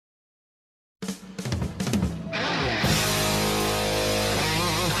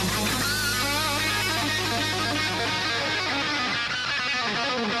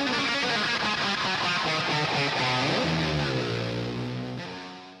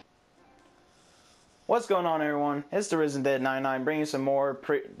What's going on, everyone? It's the Risen Dead 99 bringing you some more of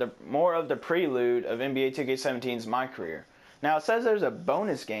the prelude of NBA 2K17's My Career. Now, it says there's a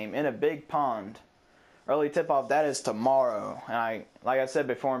bonus game in a big pond. Early tip-off, that is tomorrow. And like I said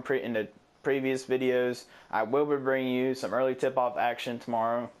before in the previous videos, I will be bringing you some early tip-off action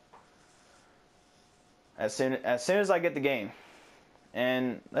tomorrow. As soon as I get the game.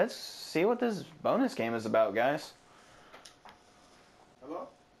 And let's see what this bonus game is about, guys. Hello?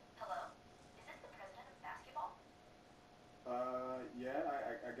 Hello? Is this the president of basketball? Yeah,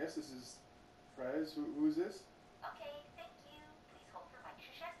 I guess this is Prez. Who is this? Okay, thank you. Please hold for Mike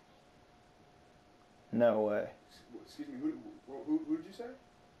Krzyzewski. No way. Excuse me, who did you say?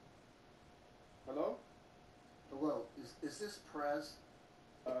 Hello? Hello, is this Prez?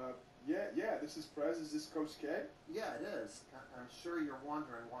 Yeah, this is Prez. Is this Coach K? Yeah, it is. I'm sure you're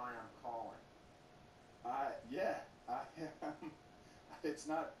wondering why I'm calling. Yeah, it's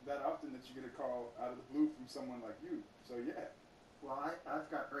not that often that you get a call out of the blue from someone like you, so yeah. Well, I've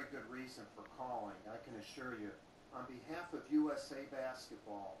got very good reason for calling, I can assure you. On behalf of USA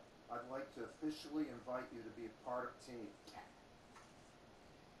Basketball, I'd like to officially invite you to be a part of the team.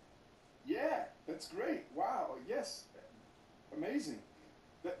 Yeah, that's great. Wow, yes. Amazing.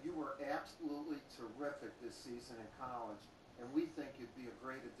 You were absolutely terrific this season in college, and we think you'd be a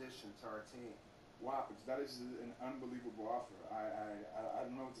great addition to our team. Wow, that is an unbelievable offer. I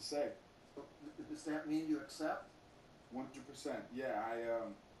don't know what to say. Does that mean you accept? 100%. Yeah,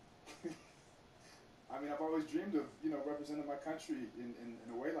 I mean, I've always dreamed of, representing my country in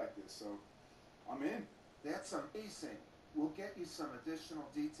a way like this, so I'm in. That's amazing. We'll get you some additional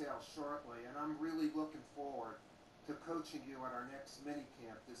details shortly, and I'm really looking forward to coaching you at our next mini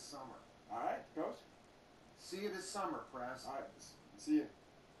camp this summer. All right, Coach. See you this summer, Prez. All right, see you.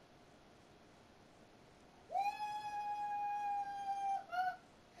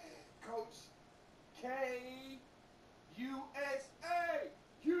 Coach K, USA,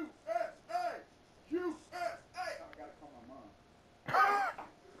 USA, USA. Oh, I gotta call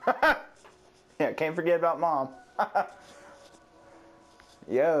my mom. Yeah, can't forget about Mom.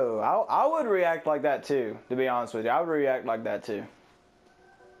 Yo, I would react like that too, to be honest with you. I would react like that too.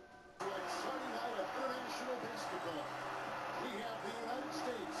 Exciting night of international basketball. We have the United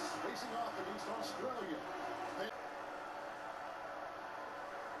States facing off against Australia.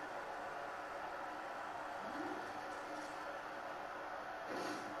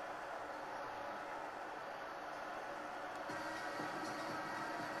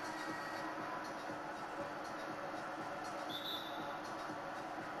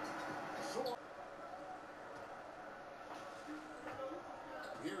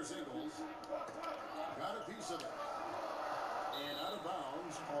 Here's Ingles. Got a piece of it. And out of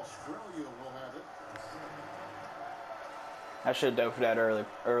bounds, Australia will have it. I should have dove for that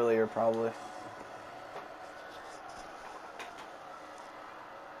earlier, probably.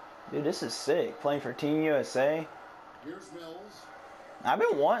 Dude, this is sick. Playing for Team USA. Here's Mills. I've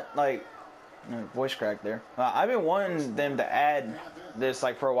been voice crack there. I've been wanting them to add this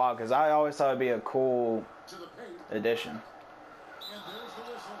for a while because I always thought it'd be a cool addition. And there's the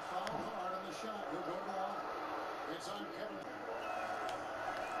whistle. Foul hard on the shot. He'll go long. It's on Kevin.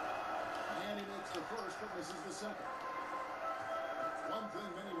 And he makes the first, but misses the second. One thing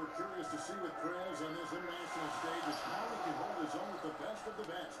many were curious to see with Prez on this international stage is how he can hold his own with the best of the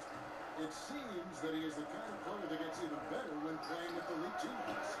best. It seems that he is the kind of player that gets even better when playing with the elite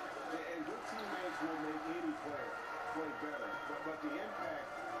teammates. And good teammates will make any player play better. But the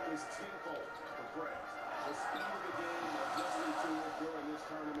impact is tenfold for Prez. The speed of the game, adjusting to it during this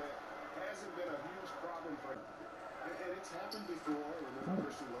tournament, hasn't been a huge problem for him. And it's happened before. Remember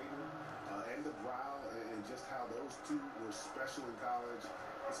Christian Laettner and the Brow, and just how those two were special in college.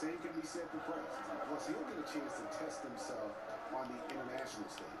 The same can be said for Prez. Plus, he'll get a chance to test himself on the international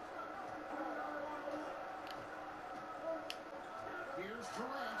stage. Here's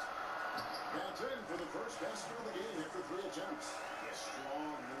Durant. That's in for the first basket of the game after 3 attempts. A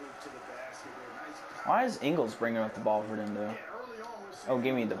strong move to the basket there. Nice. Why is Ingles bringing up the ball for them, though? Yeah, early on, we're seeing Oh,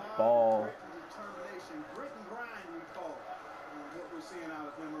 give me the ball. determination, grit and grind, we call it. What we're seeing out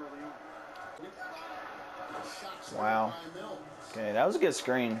of him early on. Wow. Okay, that was a good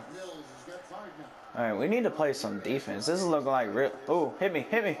screen. All right, we need to play some defense. This is looking like real. Oh, hit me.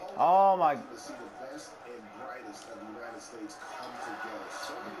 Oh my. To see the best and brightest of the United States come together.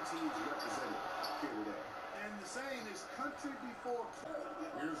 So many teams represented here today. And the saying is country before.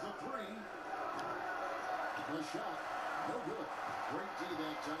 Here's the three. The shot. No good. Great D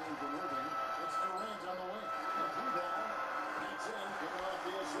that time from Irving. It's Durant on the way. The three ball. That's in. Giving off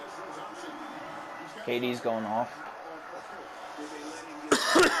the assist from Thompson. KD's going off.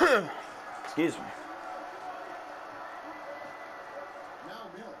 Excuse me.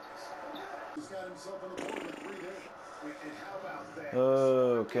 got himself on the board with 3 there. And how about that?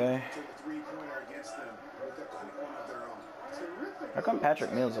 Okay. Take a three-pointer against them with a quick one of their own. Terrific. How come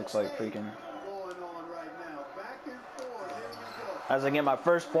Patrick Mills looks like freaking? Going on right now. Back and forth. Here we go. As I get my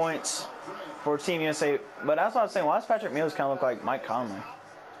first points for Team USA. But that's what I was saying. Why does Patrick Mills kind of look like Mike Conley?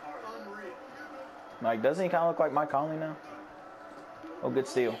 Unreal. Like, doesn't he kind of look like Mike Conley now? Oh, good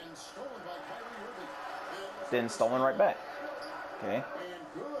steal. And stolen by Kyrie Irving. Then stolen right back. Okay. And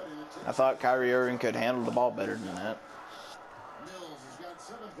good. And it's I thought Kyrie Irving could handle the ball better than that. Mills has got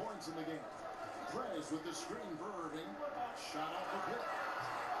 7 points in the game. Prez with the screen for Irving. Shot off the pick.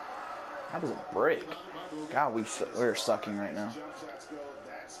 That was a break. God, we're sucking right now. Jump shots go,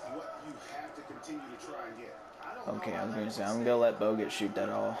 that's what you have to continue to try and get. Okay, I was going to say, I'm going to let Bogut shoot that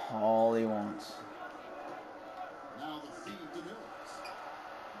all he wants. Now the feed to Mills.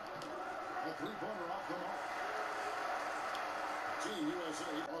 A 3-pointer off the mark. Team USA,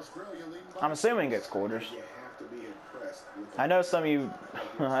 Australia leading by I'm assuming he gets quarters. You have to be impressed with I know some of you,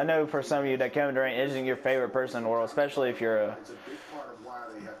 I know for some of you that Kevin Durant isn't your favorite person in the world, especially if you're a it's a big part of why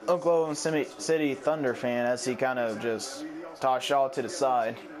they have to Oklahoma City Thunder fan, as he kind of just tossed Shaw to the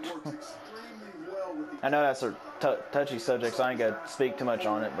side. I know that's a touchy subject, so I ain't gonna speak too much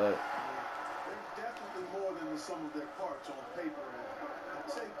on it, but They're definitely more than the sum of their parts on paper. And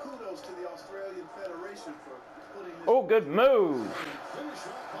I'd say kudos to the Australian Federation for putting this. oh, good move. finish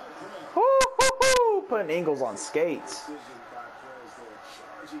off by Prez. Woo, woo, woo. Putting Ingles on skates. decision by Perez there,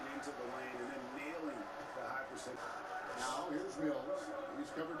 charging into the lane and then nailing the high percent. Now here's Mills. He's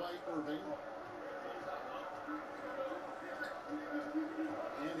covered by Irving.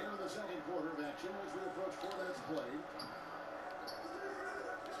 And into the second quarter of action as we approach 4 minutes played.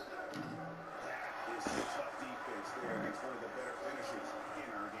 That is some tough defense there against one of the better finishers in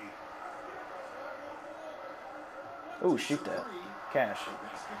our game. Oh, shoot that. Cash. Be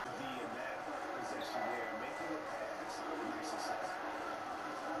in that possession there, making a pass. Nice assist.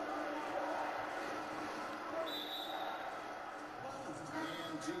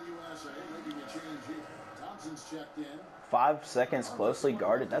 And Team USA making a change here. Thompson's checked in. 5 seconds closely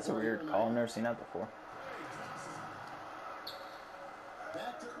guarded. That's a weird call. I've never seen that before.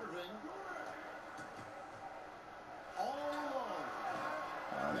 Back to Irving. All alone.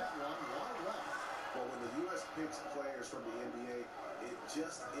 That one, wide left. Well, when the U.S. picks players from the NBA, it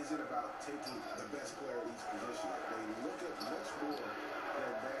just isn't about taking the best player at each position. They look at much more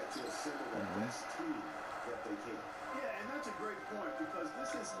than that to assemble the best team that they can. Yeah, and that's a great point because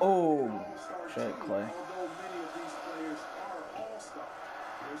this is Oh, an all-star shit, team, Clay. although many of these players are all-star.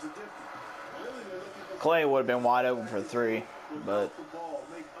 There's a difference. Really, they're looking for Clay would have been wide open for 3, but the ball,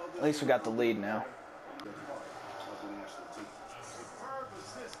 make others at least we got the lead now. They're part of the national team. superb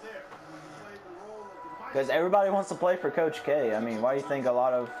assist there. Played the role of the Because everybody wants to play for Coach K. I mean, why do you think a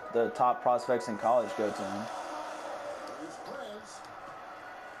lot of the top prospects in college go to him? There's Prez.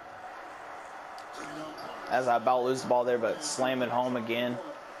 As I about lose the ball there, but slam it home again. And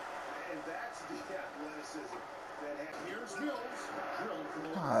that's the athleticism that has. Here's Mills. Drilled from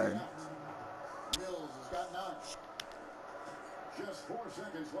the God. out. Mills has got 9. Just 4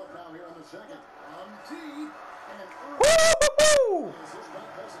 seconds left now here in the second. On T. And Irving. Woo! Assist by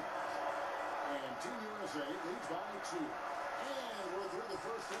Peasant. And Team USA leads by 2. And we're through the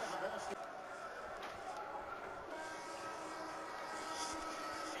first half of basketball.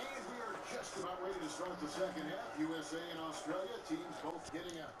 And we are just about ready to start the second half. USA and Australia, teams both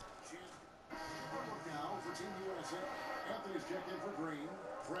getting a chance. Now for Team USA, Anthony's checked in for Green.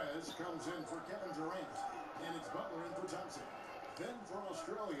 Prez comes in for Kevin Durant. And it's Butler in for Thompson. Then for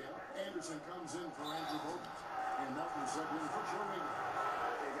Australia, Anderson comes in for Andrew Bogut. And Melton stepped in for Joe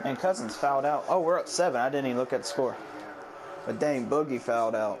Ingles. And Cousins fouled out. Oh, we're up 7. I didn't even look at the score. But dang, Boogie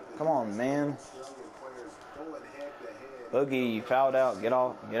fouled out. Come on, man. Boogie, you fouled out. Get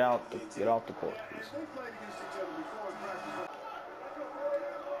off the court, please. They played against each other before in practice.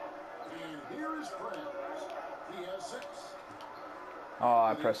 And here is Prez. He has 6. Oh,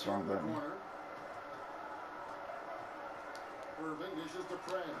 I pressed the wrong button. Irving dishes to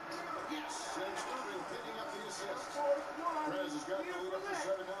Prez. Yes, and it's Irving picking up the assist. Prez has got the lead up to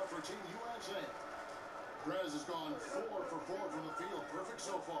 7 now for Team USA. Prez has gone 4 for 4 from the field. Perfect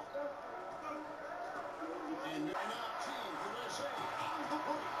so far. And now Team USA on the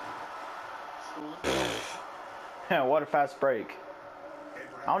break. What a fast break.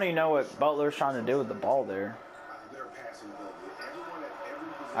 I don't even know what Butler's trying to do with the ball there. Their passing ability. Everyone at every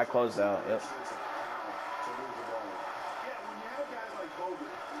position. I closed out, yep. Sense of how to move the ball. Yeah, when you have guys like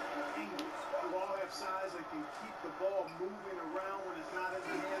Bogut and Ingles, who all have size and can keep the ball moving around when it's not in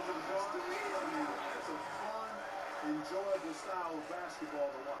the hands of the guard, I mean, that's a fun, enjoyable style of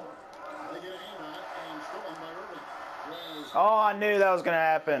basketball to watch. They get a hand Oh, I knew that was going to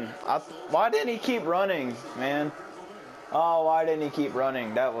happen. Why didn't he keep running, man? Oh, why didn't he keep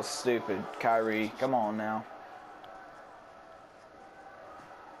running? That was stupid. Kyrie, come on now.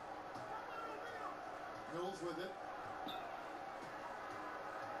 Mills with it.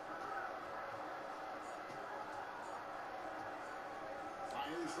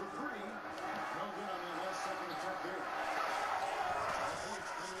 Fires for three. No good on the last second attempt there.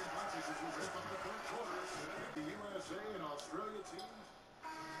 Points coming in bunches as we wrap up the third quarter. The USA and Australia teams.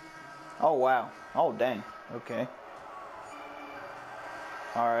 Oh, wow. Oh, dang. Okay.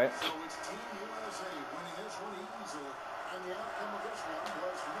 All right. So it's Team USA winning this one easily. And the outcome of this one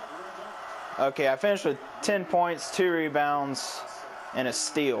was never in doubt. Okay, I finished with 10 points, 2 rebounds, and a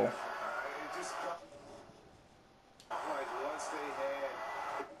steal. It just felt like once they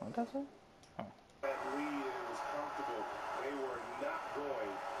had What does it? Oh. that lead and it was comfortable, they were not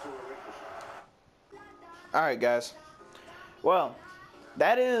going to relinquish it. All right, guys. Well,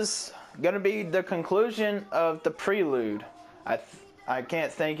 that is going to be the conclusion of the Prelude. I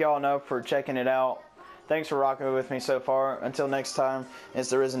can't thank y'all enough for checking it out. Thanks for rocking with me so far. Until next time,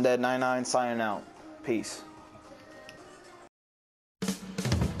 it's the Risen Dead 99 signing out. Peace.